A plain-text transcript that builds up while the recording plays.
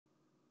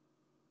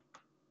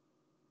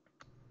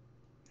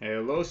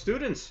Hello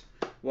students,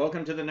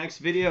 welcome to the next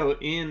video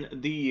in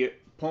the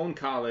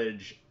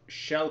pwn.college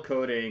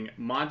shellcoding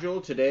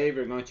module. Today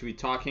we're going to be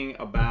talking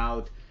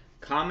about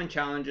common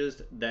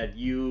challenges that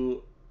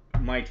you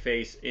might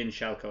face in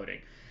shellcoding.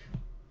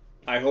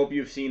 I hope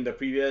you've seen the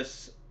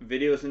previous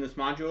videos in this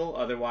module,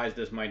 otherwise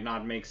this might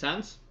not make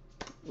sense.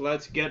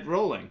 Let's get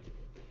rolling.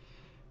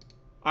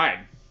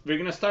 Alright, we're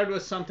going to start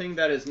with something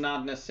that is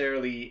not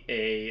necessarily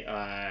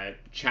a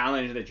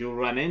challenge that you'll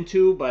run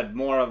into, but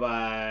more of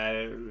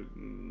a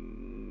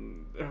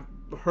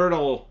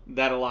hurdle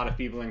that a lot of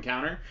people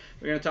encounter.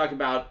 We're going to talk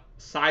about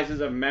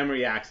sizes of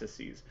memory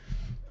accesses.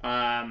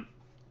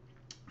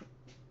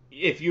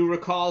 If you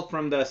recall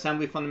from the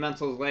Assembly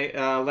Fundamentals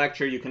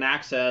lecture, you can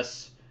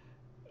access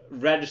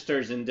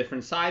registers in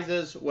different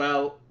sizes.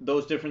 Well,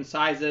 those different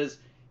sizes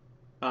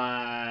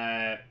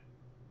have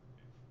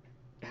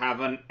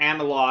an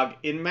analog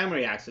in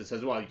memory access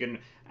as well. You can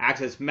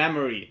access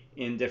memory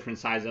in different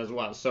sizes as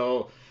well.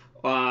 So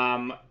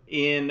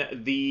in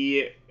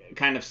the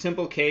kind of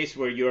simple case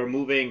where you're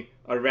moving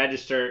a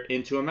register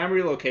into a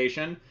memory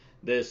location,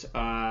 this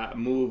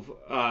move,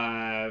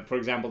 for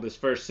example, this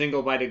first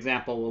single byte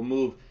example will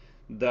move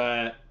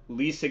the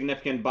least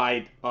significant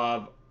byte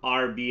of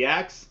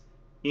RBX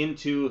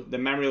into the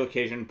memory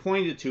location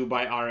pointed to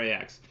by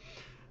RAX.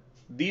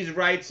 These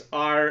writes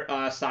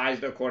are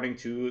sized according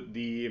to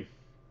the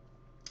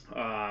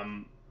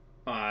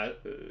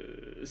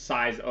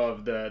size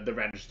of the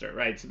register,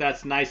 right? So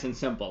that's nice and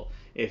simple.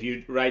 If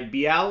you write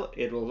BL,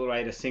 it will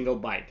write a single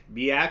byte.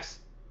 BX,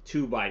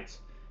 2 bytes.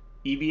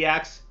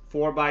 EBX,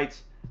 4 bytes.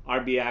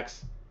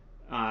 RBX,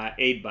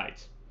 8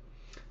 bytes.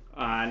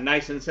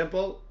 Nice and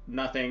simple.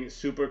 Nothing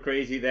super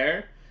crazy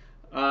there.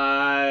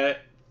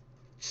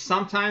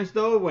 Sometimes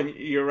though, when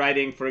you're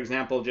writing, for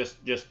example, just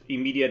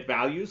immediate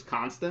values,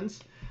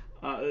 constants,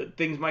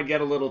 things might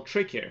get a little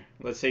trickier.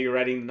 Let's say you're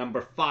writing the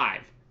number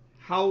 5.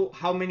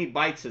 How many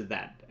bytes is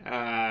that?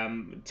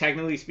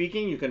 Technically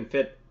speaking, you can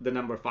fit the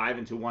number 5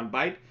 into 1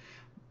 byte,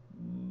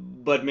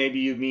 but maybe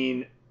you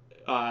mean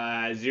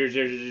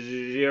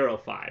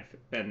 0005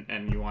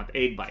 and you want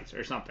 8 bytes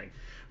or something,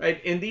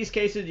 right? In these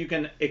cases, you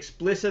can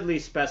explicitly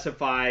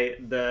specify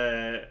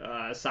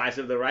the size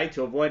of the write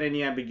to avoid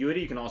any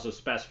ambiguity. You can also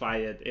specify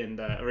it in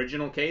the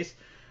original case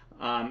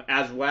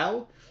as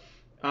well.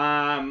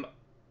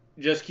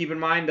 Just keep in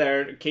mind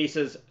there are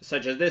cases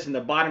such as this. In the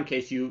bottom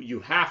case, you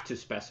have to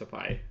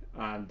specify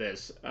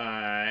this,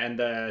 and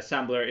the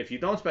assembler, if you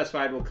don't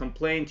specify it, will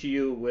complain to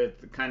you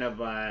with kind of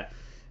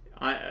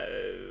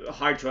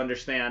hard to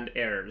understand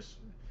errors.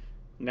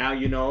 Now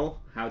you know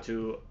how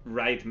to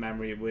write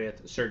memory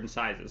with certain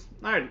sizes.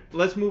 All right,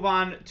 let's move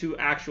on to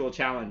actual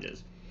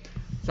challenges.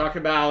 Talk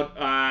about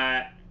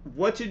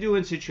what to do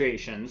in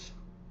situations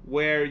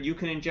where you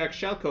can inject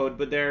shellcode,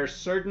 but there are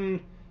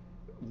certain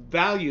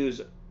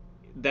values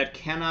that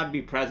cannot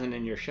be present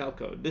in your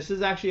shellcode. This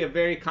is actually a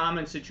very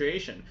common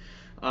situation.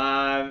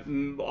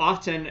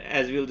 Often,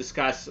 as we'll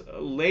discuss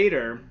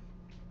later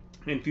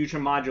in future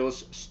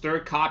modules, stir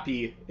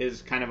copy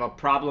is kind of a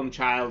problem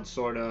child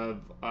sort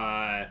of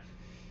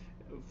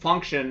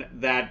function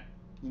that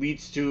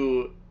leads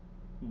to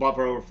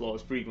buffer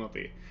overflows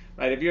frequently.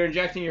 Right? If you're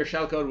injecting your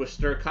shellcode with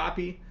stir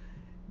copy,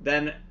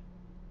 then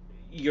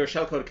your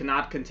shellcode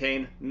cannot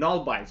contain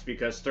null bytes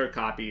because stir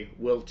copy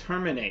will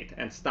terminate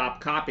and stop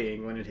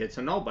copying when it hits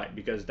a null byte,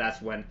 because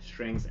that's when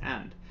strings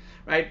end,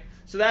 right?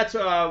 So that's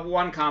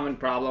one common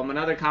problem.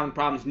 Another common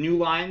problem is new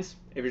lines.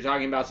 If you're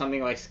talking about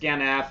something like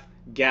scanf,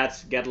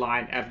 gets,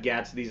 getLine,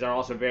 fgets, these are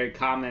also very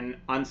common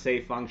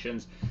unsafe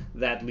functions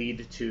that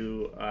lead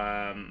to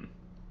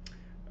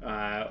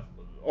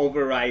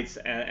overwrites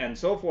and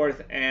so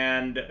forth,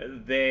 and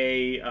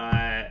they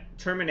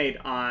terminate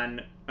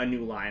on a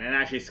new line. And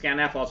actually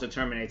scanf also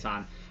terminates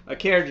on a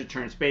character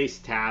return, space,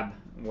 tab,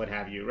 what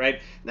have you, right?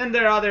 Then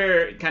there are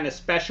other kind of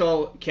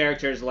special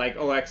characters like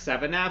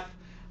OX7F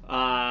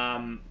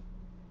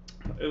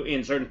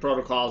in certain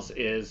protocols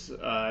is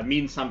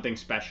means something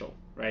special,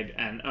 right?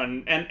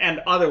 And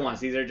other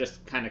ones, these are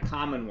just kind of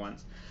common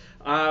ones.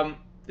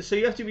 So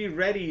you have to be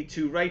ready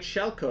to write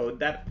shellcode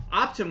that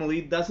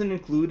optimally doesn't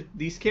include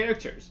these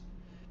characters,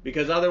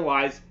 because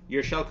otherwise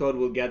your shellcode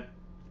will get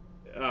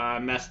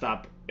messed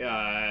up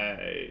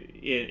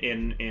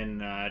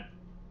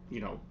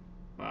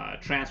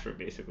transfer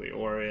basically,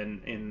 or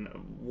in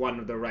one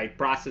of the right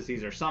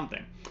processes or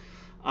something.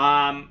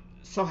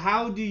 So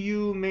how do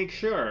you make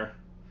sure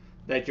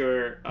that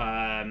your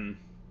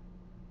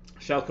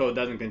shellcode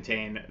doesn't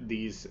contain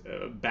these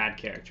bad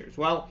characters?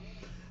 Well,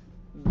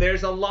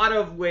 there's a lot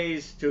of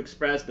ways to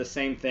express the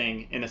same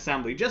thing in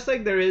assembly, just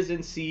like there is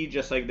in C,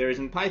 just like there is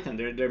in Python.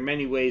 There are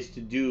many ways to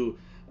do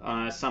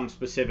some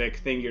specific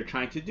thing you're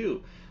trying to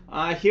do.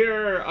 Here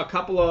are a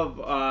couple of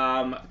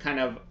kind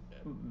of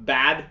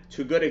bad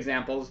to good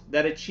examples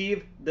that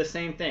achieve the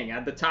same thing.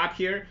 At the top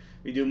here,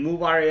 we do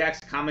move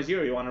RAX, comma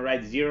 0. You want to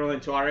write 0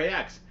 into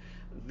RAX.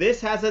 This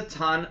has a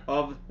ton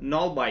of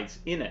null bytes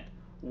in it.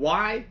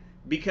 Why?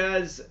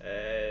 Because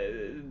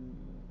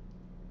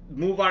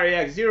move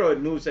RAX 0,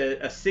 it moves a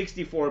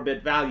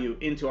 64-bit value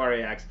into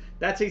RAX.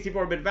 That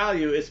 64-bit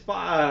value is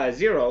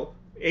 0,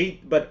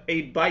 8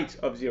 bytes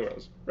of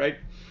zeros, right?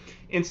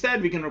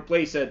 Instead, we can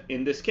replace it,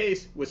 in this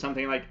case, with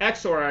something like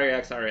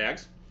XOR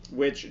RAX,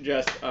 which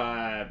just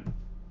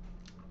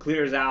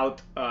clears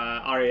out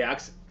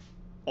RAX,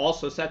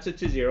 also sets it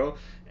to 0,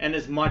 and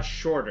is much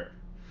shorter,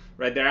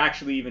 right? There are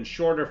actually even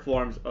shorter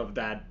forms of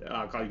that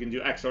call. You can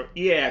do XOR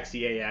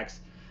EAX,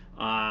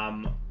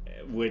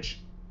 which,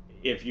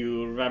 if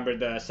you remember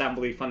the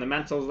assembly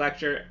fundamentals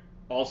lecture,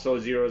 also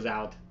zeroes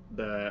out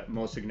the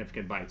most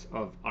significant bytes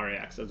of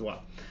RAX as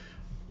well.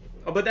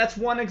 But that's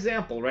one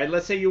example, right?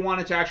 Let's say you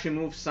wanted to actually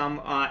move some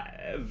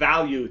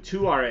value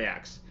to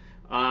RAX.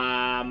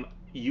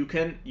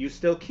 You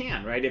still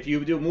can, right? If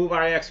you do move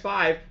RAX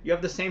 5, you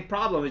have the same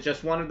problem. It's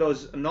just one of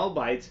those null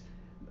bytes,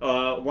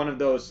 one of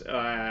those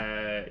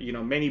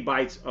many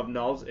bytes of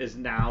nulls is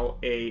now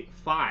a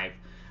 5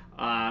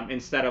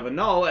 instead of a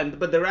null,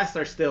 but the rest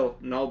are still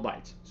null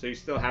bytes. So you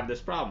still have this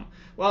problem.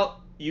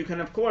 Well, you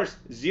can of course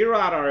zero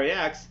out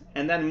RAX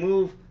and then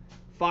move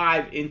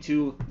 5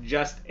 into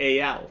just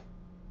AL,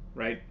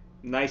 right?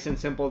 Nice and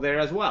simple there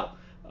as well.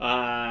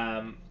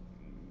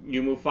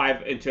 You move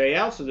 5 into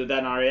AL, so that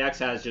then RAX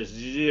has just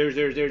 0,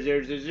 0, 0,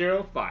 0, 0,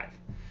 0, 5.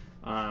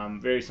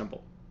 Very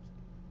simple.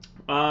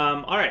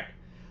 All right.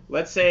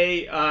 Let's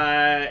say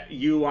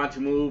you want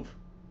to move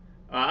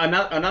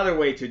another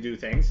way to do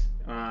things.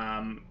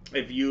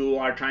 If you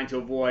are trying to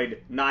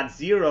avoid not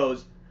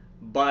zeros,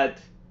 but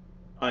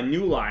a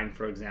new line,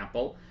 for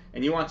example,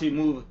 and you want to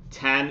move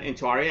 10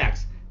 into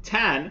RAX.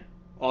 10,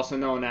 also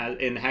known as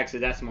in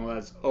hexadecimal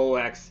as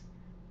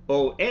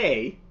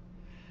OXOA,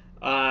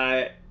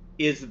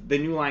 is the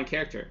new line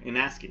character in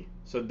ASCII.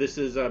 So this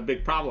is a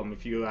big problem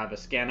if you have a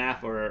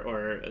scanf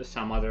or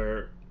some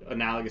other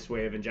analogous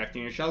way of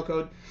injecting your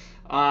shellcode.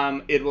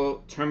 It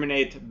will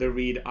terminate the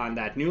read on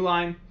that new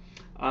line.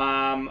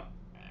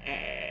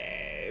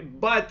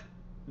 But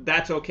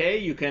that's okay.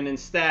 You can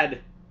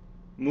instead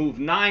move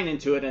 9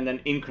 into it and then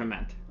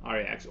increment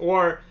RAX.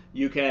 Or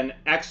you can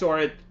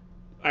XOR it,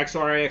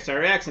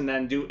 XOR RAX, and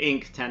then do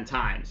inc 10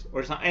 times.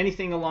 Or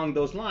anything along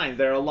those lines.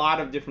 There are a lot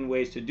of different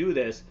ways to do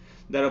this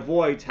that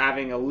avoids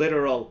having a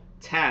literal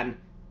 10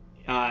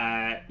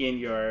 in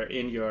your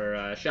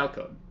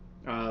shellcode,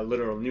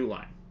 literal new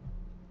line.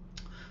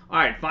 All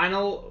right,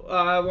 final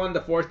one,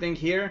 the fourth thing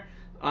here.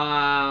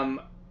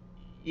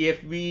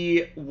 If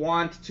we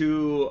want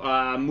to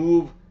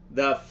move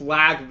the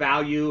flag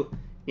value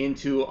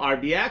into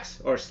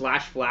RBX or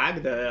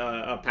 /flag,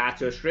 a path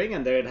to a string,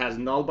 and there it has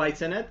null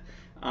bytes in it,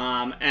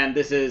 and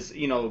this is,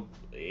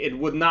 it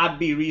would not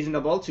be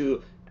reasonable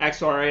to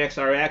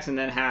XOR RAX and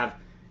then have,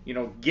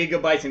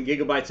 gigabytes and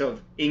gigabytes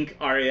of inc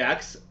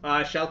RAX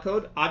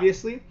shellcode,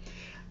 obviously.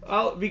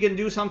 Well, we can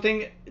do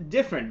something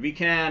different. We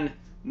can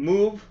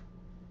move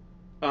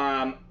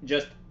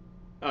just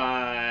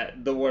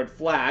the word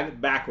flag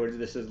backwards.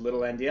 This is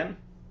little endian.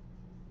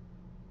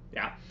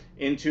 Yeah,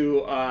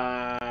 into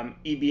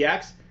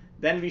EBX.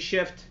 Then we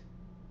shift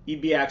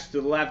EBX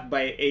to the left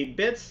by 8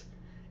 bits,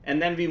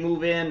 and then we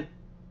move in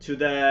to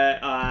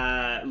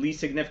the least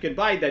significant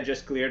byte that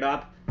just cleared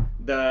up,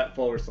 the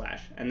 /,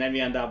 and then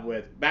we end up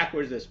with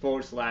backwards this /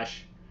 flag,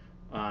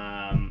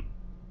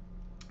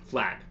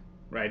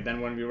 right?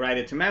 Then when we write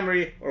it to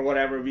memory or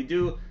whatever we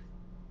do,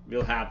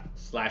 we'll have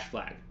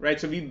 /flag, right?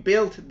 So we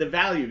built the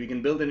value. We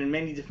can build it in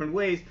many different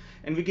ways,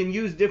 and we can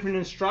use different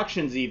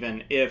instructions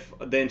even if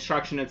the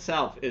instruction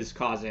itself is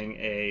causing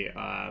a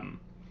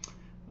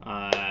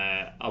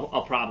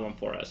problem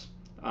for us.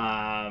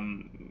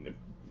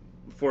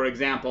 For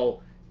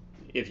example,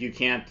 if you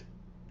can't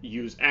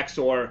use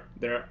XOR,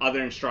 there are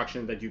other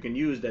instructions that you can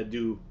use that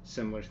do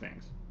similar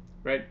things,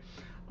 right?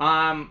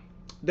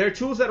 There are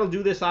tools that'll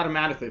do this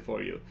automatically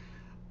for you.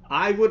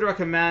 I would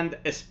recommend,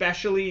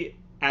 especially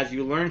as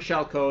you learn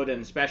shellcode,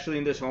 and especially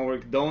in this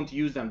homework, don't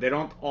use them. They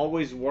don't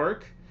always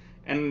work,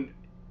 and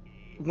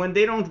when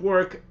they don't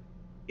work,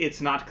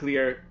 it's not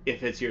clear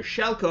if it's your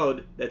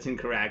shellcode that's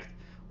incorrect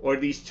or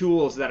these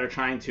tools that are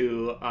trying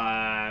to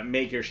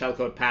make your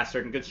shellcode pass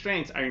certain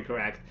constraints are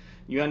incorrect.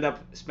 You end up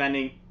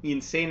spending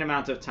insane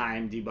amounts of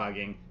time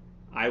debugging.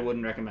 I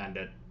wouldn't recommend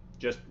it.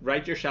 Just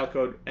write your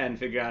shellcode and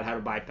figure out how to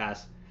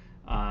bypass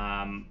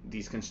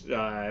these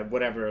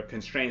whatever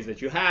constraints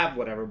that you have,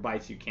 whatever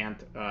bytes you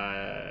can't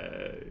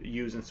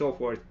use, and so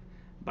forth,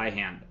 by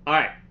hand. All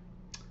right,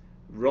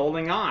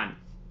 rolling on.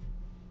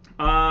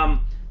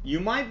 You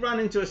might run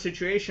into a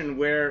situation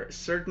where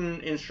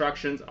certain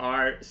instructions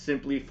are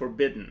simply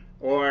forbidden,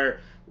 or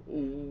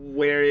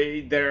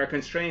where there are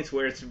constraints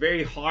where it's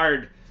very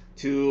hard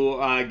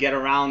to get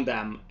around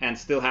them and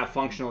still have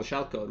functional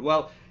shellcode.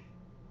 Well,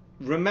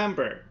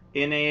 remember,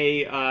 in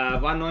a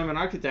von Neumann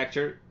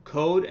architecture,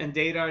 code and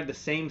data are the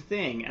same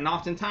thing, and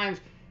oftentimes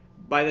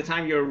by the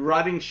time you're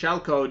running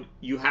shellcode,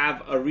 you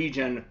have a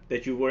region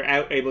that you were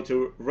able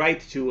to write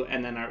to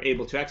and then are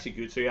able to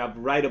execute, so you have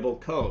writable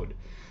code.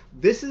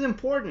 This is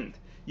important.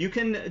 You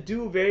can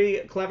do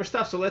very clever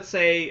stuff. So let's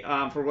say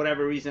for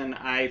whatever reason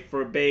I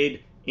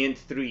forbade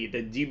int3,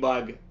 the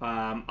debug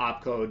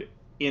opcode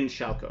in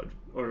shellcode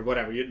or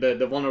whatever.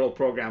 The vulnerable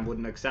program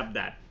wouldn't accept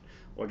that,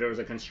 or there was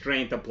a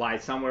constraint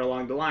applied somewhere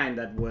along the line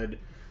that would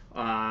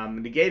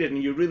negate it,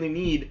 and you really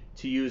need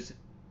to use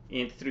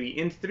int3.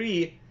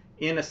 int3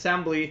 in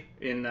assembly,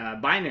 in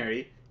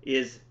binary,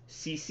 is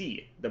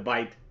cc, the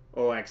byte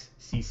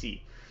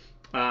oxcc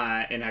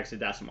in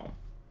hexadecimal.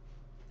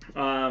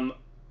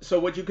 So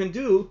what you can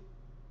do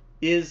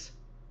is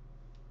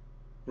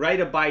write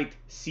a byte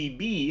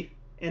cb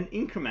and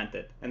increment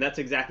it, and that's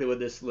exactly what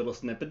this little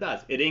snippet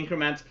does. It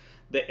increments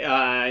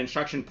the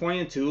instruction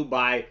pointed to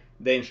by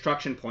the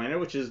instruction pointer,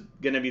 which is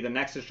going to be the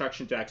next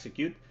instruction to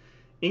execute,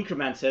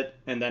 increments it,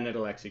 and then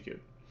it'll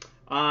execute.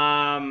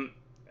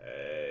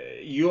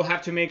 You'll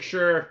have to make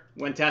sure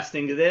when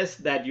testing this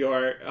that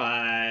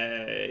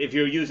if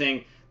you're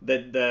using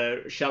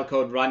the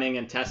shellcode running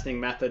and testing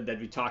method that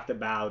we talked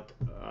about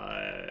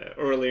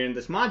earlier in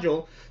this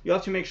module, you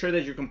have to make sure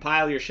that you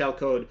compile your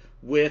shellcode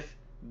with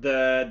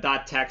the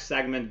 .text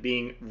segment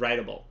being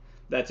writable.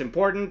 That's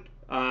important.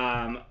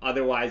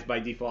 Otherwise, by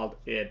default,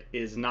 it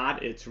is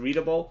not. It's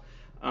readable,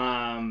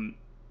 and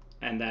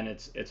then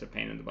it's a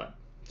pain in the butt.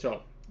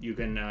 So you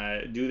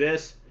can do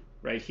this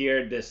right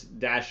here. This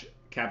dash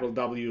capital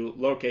W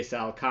lowercase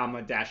l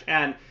comma dash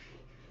n.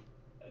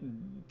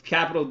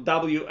 Capital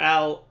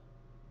WL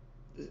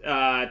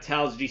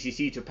tells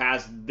GCC to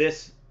pass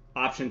this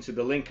option to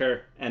the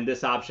linker, and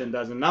this option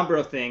does a number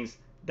of things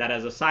that,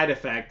 as a side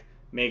effect,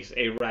 makes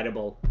a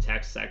writable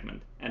text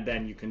segment. And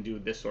then you can do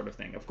this sort of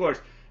thing. Of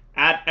course,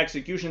 at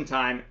execution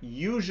time,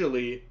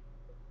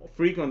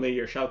 frequently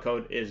your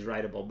shellcode is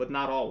writable, but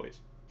not always.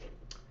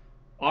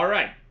 All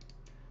right.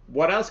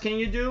 What else can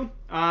you do?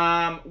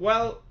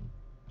 Well,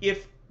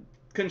 if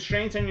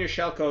constraints on your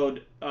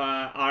shellcode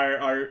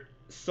are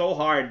so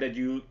hard that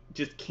you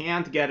just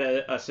can't get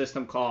a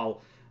system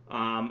call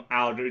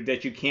out, or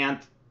that you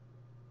can't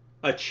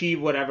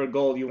achieve whatever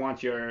goal you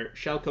want your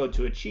shellcode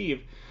to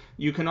achieve,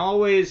 you can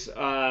always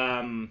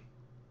load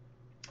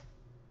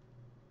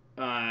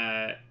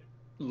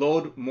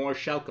more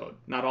shellcode.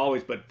 Not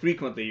always, but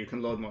frequently you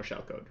can load more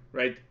shellcode,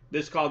 right?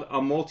 This is called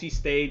a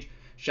multi-stage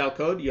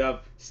shellcode. You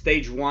have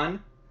stage 1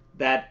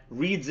 that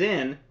reads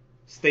in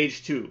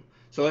stage 2.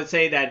 So let's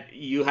say that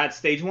you had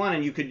stage 1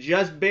 and you could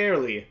just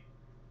barely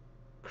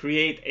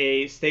create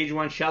a stage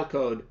 1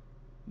 shellcode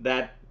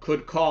that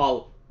could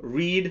call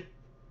read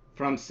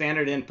from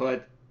standard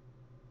input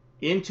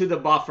into the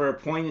buffer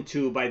pointed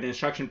to by the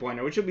instruction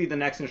pointer, which will be the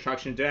next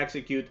instruction to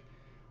execute,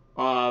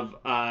 of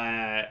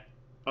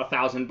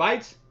 1,000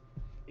 bytes.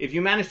 If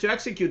you manage to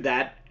execute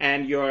that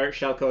and your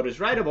shellcode is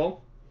writable,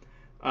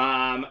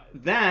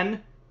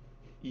 then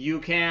you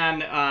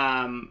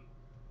can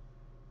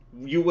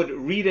you would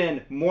read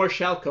in more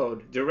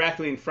shellcode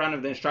directly in front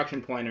of the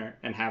instruction pointer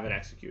and have it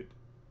execute,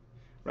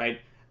 right?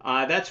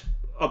 That's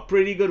a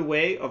pretty good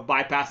way of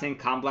bypassing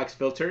complex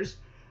filters.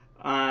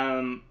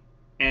 And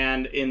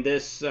in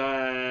this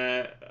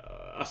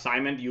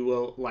assignment, you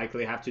will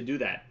likely have to do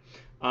that.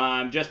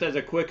 Just as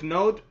a quick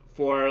note,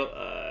 for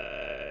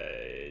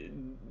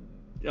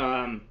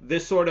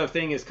this sort of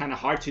thing is kind of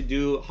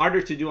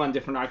harder to do on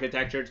different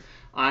architectures.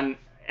 On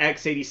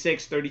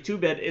x86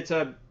 32-bit, it's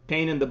a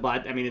pain in the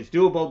butt. I mean, it's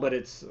doable, but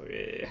it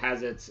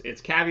has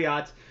its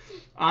caveats.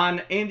 On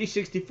AMD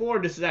 64,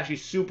 this is actually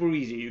super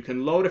easy. You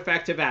can load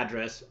effective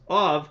address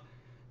of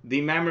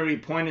the memory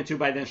pointed to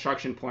by the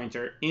instruction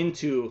pointer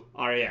into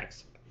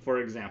RAX, for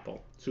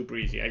example. Super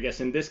easy. I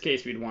guess in this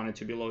case, we'd want it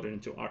to be loaded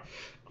into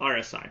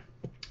RSI.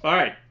 All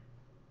right.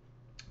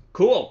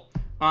 Cool.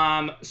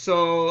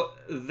 So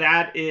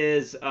that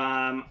is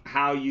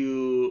how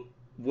you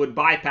would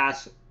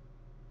bypass,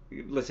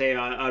 let's say,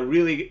 a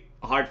really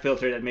hard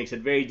filter that makes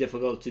it very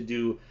difficult to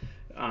do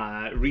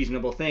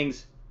reasonable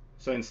things.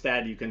 So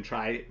instead, you can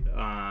try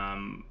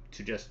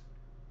to just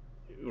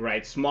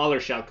write smaller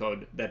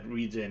shellcode that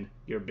reads in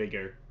your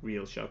bigger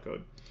real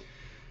shellcode.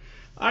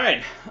 All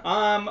right.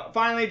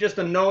 Finally, just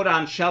a note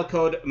on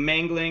shellcode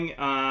mangling.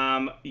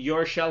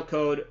 Your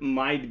shellcode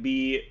might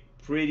be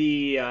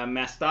pretty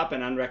messed up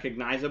and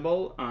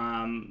unrecognizable.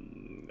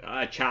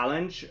 A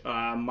challenge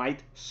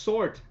might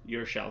sort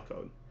your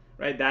shellcode,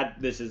 right?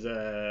 This is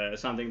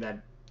something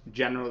that,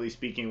 generally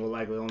speaking, will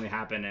likely only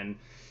happen in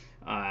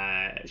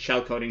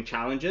shellcoding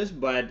challenges.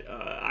 But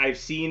I've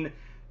seen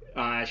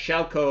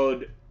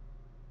shellcode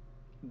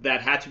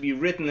that had to be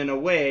written in a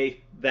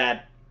way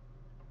that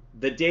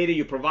the data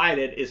you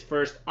provided is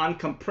first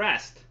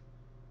uncompressed,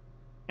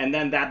 and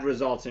then that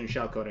results in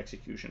shellcode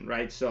execution,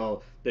 right?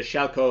 So the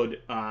shellcode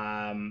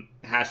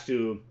has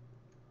to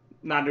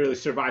not really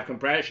survive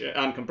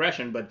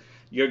uncompression, but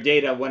your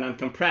data, when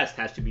uncompressed,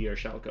 has to be your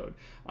shellcode.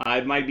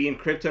 It might be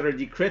encrypted or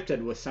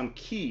decrypted with some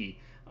key.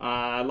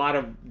 A lot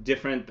of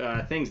different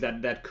things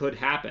that could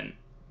happen.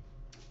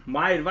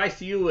 My advice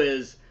to you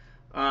is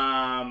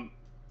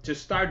to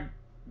start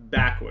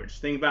backwards.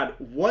 Think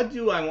about, what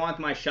do I want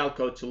my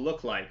shellcode to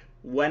look like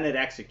when it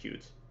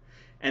executes?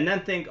 And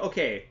then think,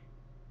 okay,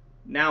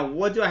 now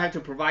what do I have to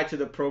provide to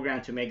the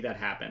program to make that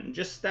happen?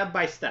 Just step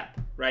by step,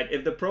 right?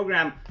 If the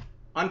program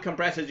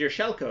uncompresses your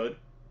shellcode,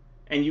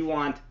 and you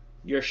want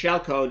your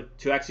shellcode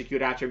to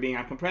execute after being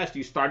uncompressed,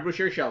 you start with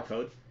your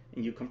shellcode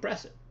and you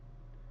compress it.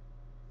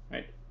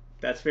 Right?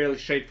 That's fairly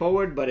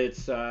straightforward, but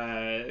it's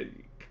a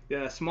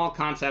small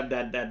concept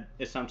that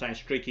is sometimes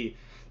tricky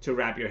to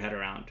wrap your head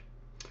around.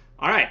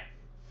 All right.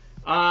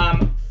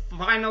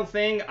 Final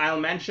thing I'll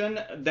mention,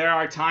 there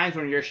are times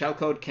when your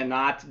shellcode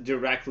cannot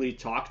directly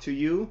talk to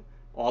you.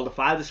 All the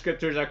file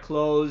descriptors are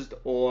closed,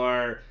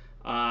 or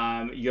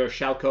your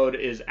shellcode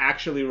is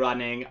actually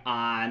running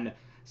on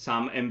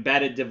some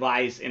embedded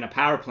device in a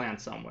power plant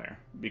somewhere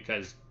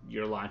because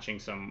you're launching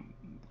some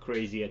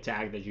crazy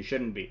attack that you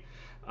shouldn't be.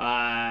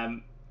 How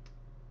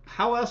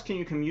else can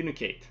you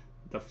communicate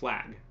the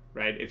flag,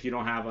 right, if you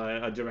don't have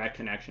a direct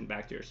connection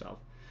back to yourself?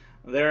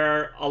 There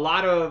are a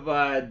lot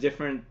of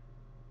different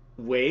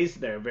ways.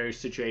 They're very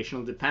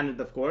situational dependent,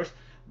 of course,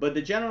 but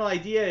the general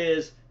idea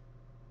is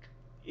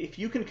if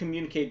you can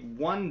communicate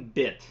one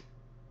bit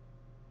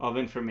of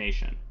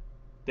information,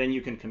 then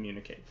you can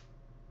communicate.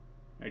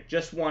 Right?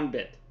 Just one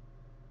bit.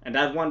 And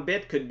that one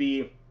bit could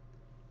be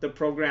the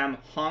program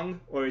hung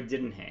or it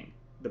didn't hang.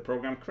 The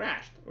program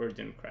crashed or it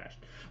didn't crash.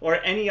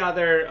 Or any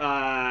other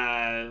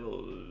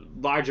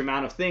large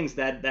amount of things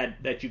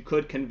that you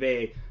could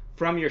convey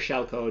from your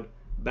shellcode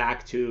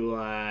back to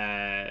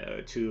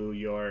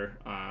your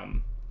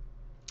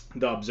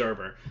the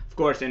observer. Of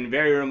course, in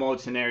very remote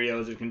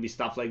scenarios, it can be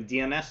stuff like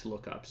DNS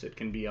lookups. It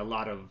can be a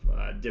lot of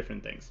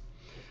different things.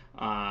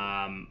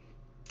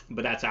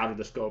 But that's out of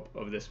the scope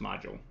of this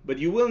module. But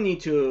you will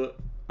need to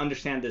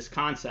understand this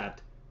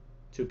concept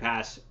to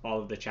pass all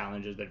of the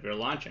challenges that we're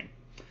launching.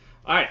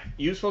 All right,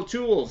 useful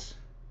tools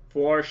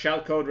for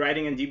shellcode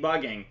writing and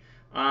debugging.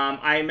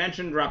 I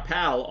mentioned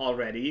Rappel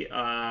already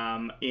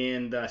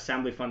in the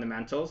assembly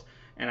fundamentals,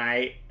 and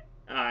I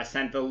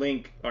sent a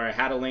link, or I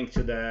had a link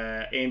to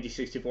the AMD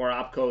 64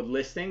 opcode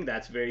listing.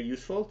 That's very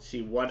useful to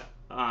see what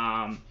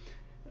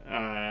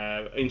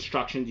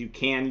instructions you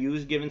can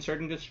use given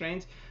certain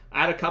constraints.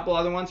 I had a couple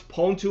other ones.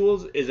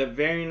 pwn.tools is a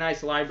very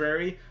nice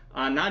library,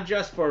 not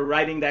just for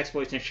writing the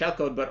exploits in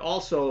shellcode, but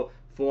also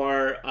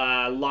for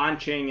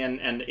launching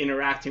and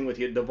interacting with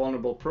the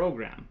vulnerable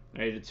program.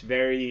 Right? It's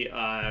very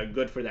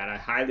good for that. I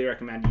highly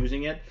recommend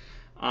using it.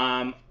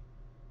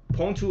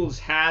 pwn.tools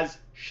has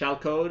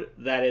shellcode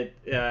that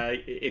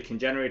it can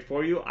generate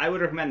for you. I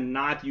would recommend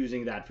not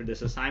using that for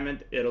this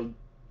assignment. It'll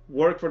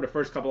work for the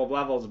first couple of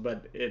levels,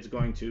 but it's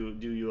going to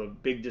do you a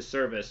big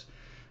disservice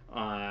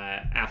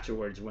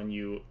afterwards when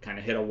you kind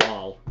of hit a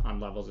wall on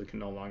levels it can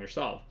no longer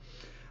solve.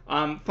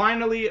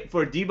 Finally,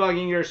 for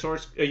debugging your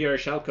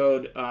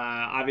shellcode,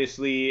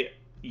 obviously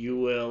you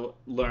will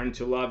learn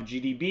to love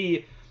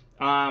GDB.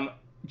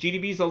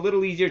 GDB is a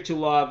little easier to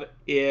love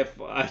if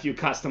you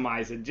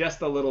customize it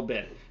just a little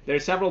bit. There are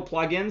several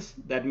plugins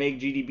that make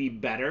GDB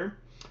better.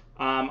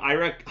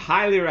 I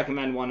highly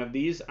recommend one of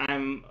these.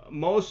 I'm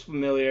most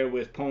familiar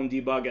with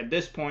pwn.debug at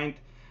this point,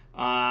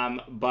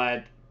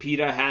 but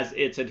PETA has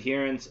its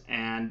adherents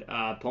and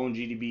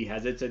pwn.gdb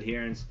has its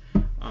adherents.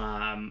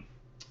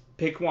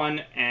 Pick one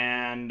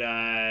and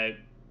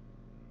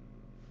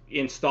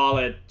install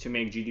it to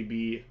make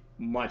GDB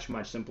much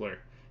simpler,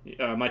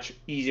 much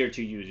easier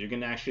to use. You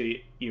can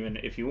actually, even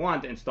if you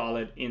want, install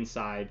it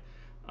inside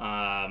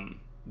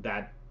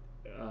that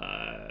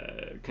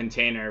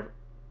container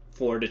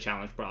for the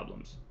challenge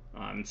problems.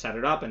 Set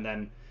it up, and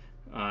then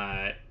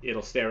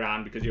it'll stay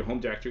around because your home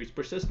directory is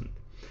persistent.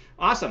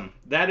 Awesome.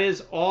 That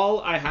is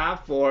all I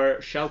have for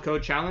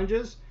shellcode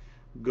challenges.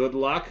 Good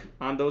luck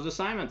on those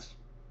assignments.